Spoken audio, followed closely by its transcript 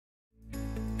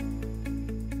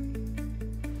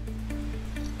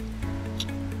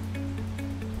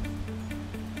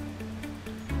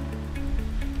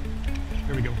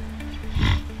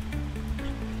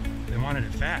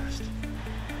fast.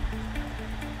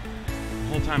 The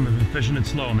whole time I've been fishing it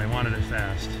slow and they wanted it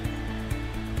fast.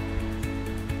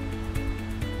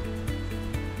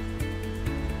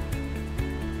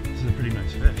 This is a pretty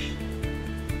nice fish.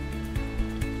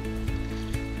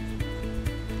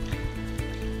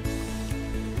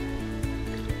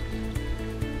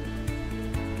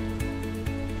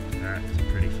 That is a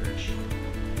pretty fish.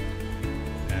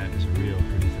 That is a real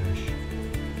pretty fish.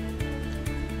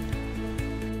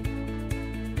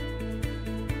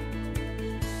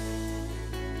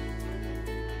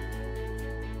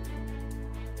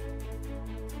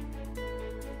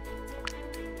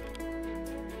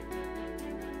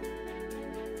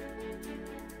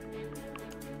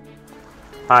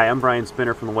 Hi, I'm Brian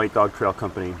Spinner from the White Dog Trail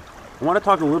Company. I want to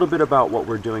talk a little bit about what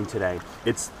we're doing today.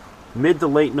 It's mid to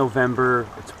late November.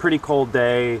 It's a pretty cold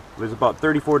day. It was about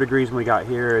 34 degrees when we got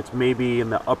here. It's maybe in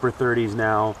the upper 30s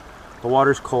now. The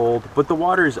water's cold, but the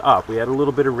water is up. We had a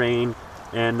little bit of rain,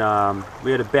 and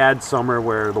we had a bad summer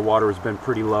where the water has been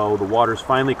pretty low. The water's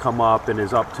finally come up and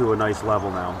is up to a nice level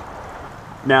now.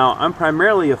 Now, I'm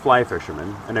primarily a fly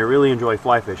fisherman, and I really enjoy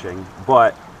fly fishing,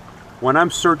 but when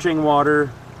I'm searching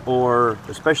water, or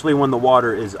especially when the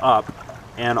water is up,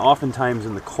 and oftentimes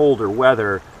in the colder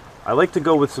weather, I like to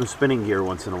go with some spinning gear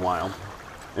once in a while.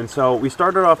 And so we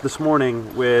started off this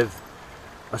morning with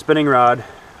a spinning rod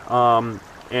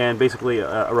and basically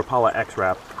a Rapala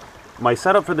X-Wrap. My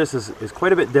setup for this is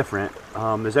quite a bit different.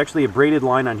 There's actually a braided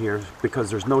line on here because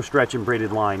there's no stretch in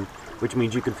braided line, which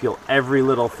means you can feel every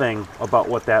little thing about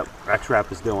what that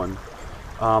X-Wrap is doing.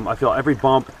 I feel every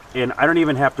bump, and I don't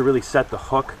even have to really set the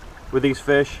hook with these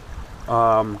fish.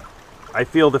 I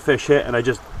feel the fish hit and I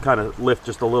just kind of lift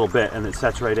just a little bit and it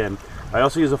sets right in. I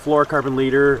also use a fluorocarbon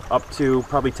leader up to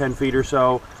probably 10 feet or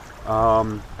so.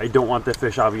 I don't want the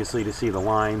fish obviously to see the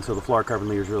line, so the fluorocarbon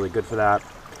leader is really good for that.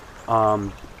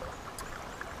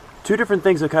 Two different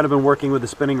things I've kind of been working with the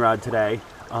spinning rod today.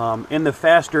 In the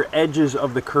faster edges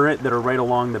of the current that are right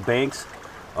along the banks,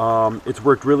 it's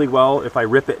worked really well if I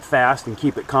rip it fast and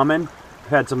keep it coming. I've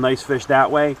had some nice fish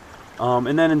that way.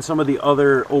 And then in some of the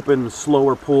other open,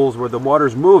 slower pools where the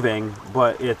water's moving,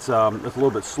 but it's a little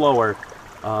bit slower,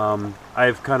 I'll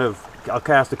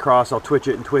cast across, I'll twitch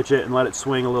it and let it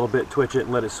swing a little bit, twitch it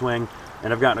and let it swing,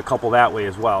 and I've gotten a couple that way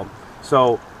as well.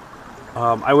 So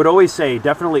I would always say,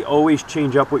 definitely always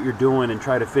change up what you're doing and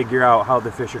try to figure out how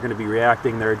the fish are going to be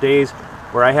reacting. There are days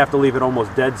where I have to leave it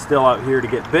almost dead still out here to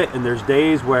get bit, and there's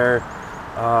days where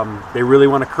they really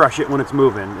want to crush it when it's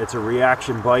moving. It's a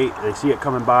reaction bite. They see it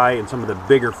coming by, and some of the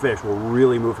bigger fish will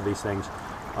really move for these things.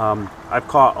 I've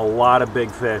caught a lot of big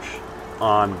fish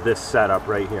on this setup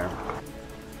right here.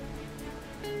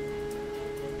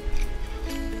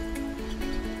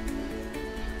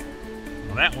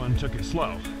 Well, that one took it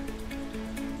slow.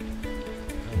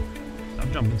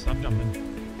 Stop jumping, stop jumping.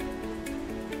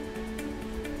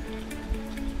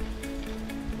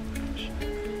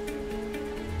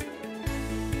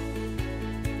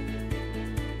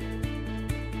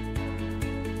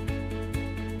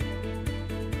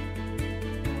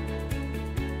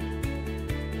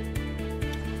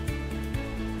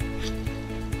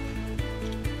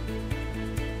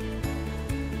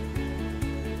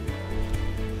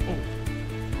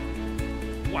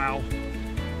 Wow.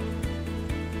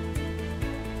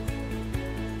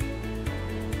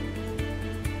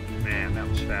 Man, that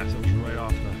was fast. That was right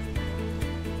off the